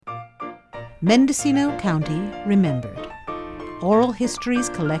Mendocino County Remembered. Oral histories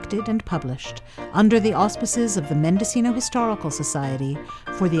collected and published under the auspices of the Mendocino Historical Society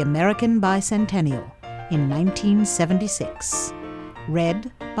for the American Bicentennial in 1976.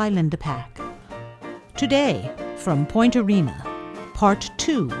 Read by Linda Pack. Today, from Point Arena, Part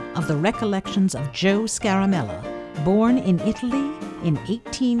 2 of the Recollections of Joe Scaramella, born in Italy in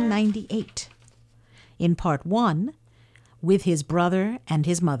 1898. In Part 1, with his brother and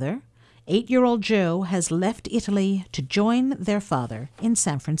his mother, 8-year-old Joe has left Italy to join their father in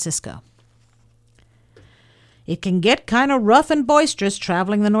San Francisco. It can get kind of rough and boisterous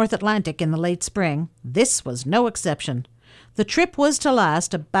traveling the North Atlantic in the late spring. This was no exception. The trip was to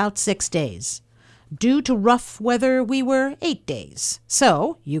last about 6 days. Due to rough weather, we were 8 days.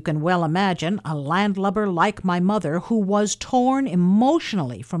 So, you can well imagine a landlubber like my mother who was torn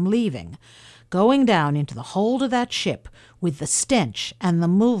emotionally from leaving, going down into the hold of that ship with the stench and the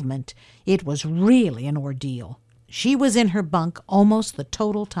movement. It was really an ordeal. She was in her bunk almost the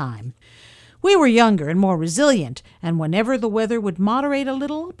total time. We were younger and more resilient, and whenever the weather would moderate a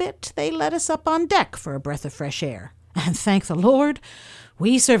little bit, they let us up on deck for a breath of fresh air. And thank the Lord,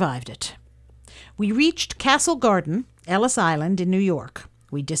 we survived it. We reached Castle Garden, Ellis Island in New York.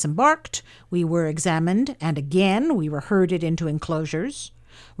 We disembarked, we were examined, and again we were herded into enclosures.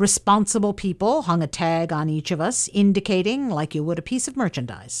 Responsible people hung a tag on each of us, indicating like you would a piece of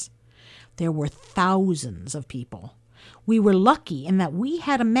merchandise. There were thousands of people. We were lucky in that we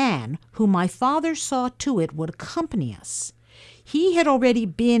had a man who my father saw to it would accompany us. He had already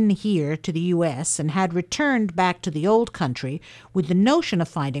been here to the U.S. and had returned back to the old country with the notion of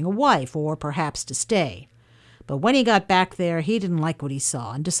finding a wife or perhaps to stay. But when he got back there, he didn't like what he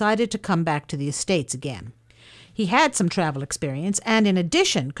saw and decided to come back to the estates again. He had some travel experience and, in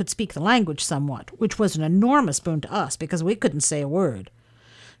addition, could speak the language somewhat, which was an enormous boon to us because we couldn't say a word.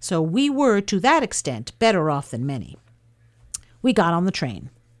 So we were, to that extent, better off than many. We got on the train.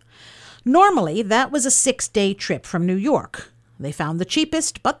 Normally, that was a 6-day trip from New York. They found the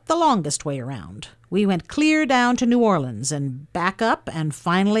cheapest but the longest way around. We went clear down to New Orleans and back up, and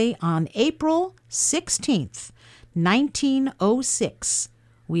finally, on April 16th, 1906,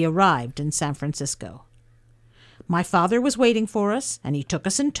 we arrived in San Francisco. My father was waiting for us, and he took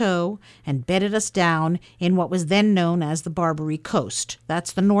us in tow and bedded us down in what was then known as the Barbary Coast.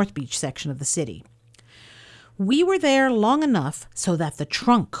 That's the North Beach section of the city. We were there long enough so that the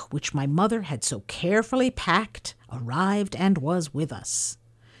trunk, which my mother had so carefully packed, arrived and was with us.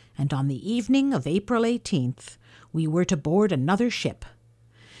 And on the evening of April 18th, we were to board another ship.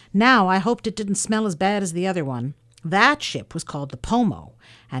 Now I hoped it didn't smell as bad as the other one. That ship was called the Pomo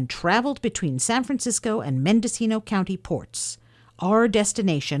and traveled between San Francisco and Mendocino County ports. Our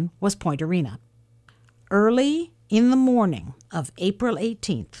destination was Point Arena. Early in the morning of April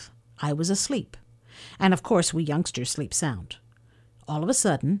 18th, I was asleep. And of course, we youngsters sleep sound. All of a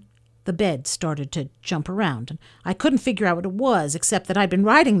sudden, the bed started to jump around, and I couldn't figure out what it was, except that I'd been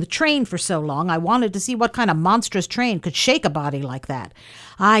riding the train for so long, I wanted to see what kind of monstrous train could shake a body like that.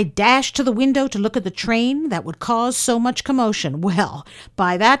 I dashed to the window to look at the train that would cause so much commotion. Well,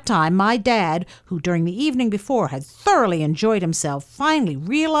 by that time, my dad, who during the evening before had thoroughly enjoyed himself, finally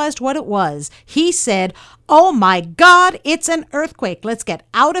realized what it was. He said, "Oh my God, it's an earthquake. Let's get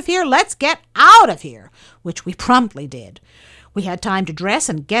out of here. Let's get out of here," which we promptly did. We had time to dress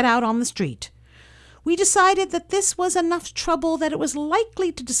and get out on the street. We decided that this was enough trouble that it was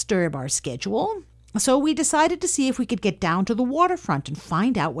likely to disturb our schedule, so we decided to see if we could get down to the waterfront and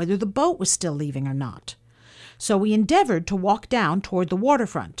find out whether the boat was still leaving or not. So we endeavored to walk down toward the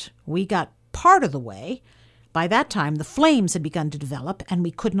waterfront. We got part of the way. By that time, the flames had begun to develop, and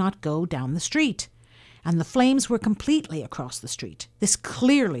we could not go down the street. And the flames were completely across the street. This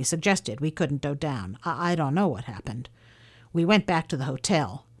clearly suggested we couldn't go down. I don't know what happened. We went back to the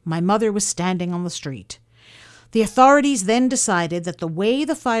hotel. My mother was standing on the street. The authorities then decided that the way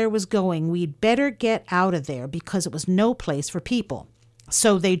the fire was going, we'd better get out of there because it was no place for people.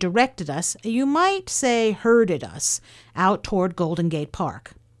 So they directed us, you might say herded us, out toward Golden Gate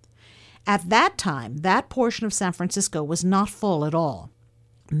Park. At that time, that portion of San Francisco was not full at all.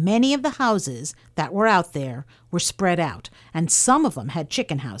 Many of the houses that were out there were spread out, and some of them had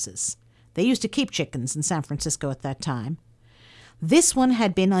chicken houses. They used to keep chickens in San Francisco at that time. This one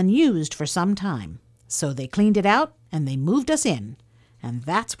had been unused for some time, so they cleaned it out and they moved us in, and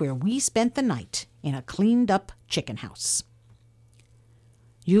that's where we spent the night, in a cleaned-up chicken house.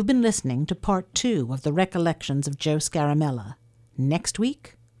 You've been listening to Part 2 of the Recollections of Joe Scaramella. Next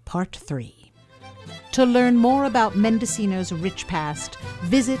week, Part 3. To learn more about Mendocino's rich past,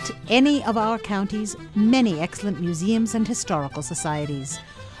 visit any of our county's many excellent museums and historical societies.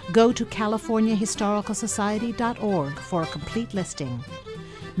 Go to CaliforniaHistoricalSociety.org for a complete listing.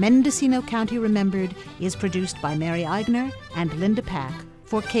 Mendocino County Remembered is produced by Mary Eigner and Linda Pack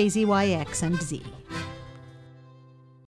for KZYX and Z.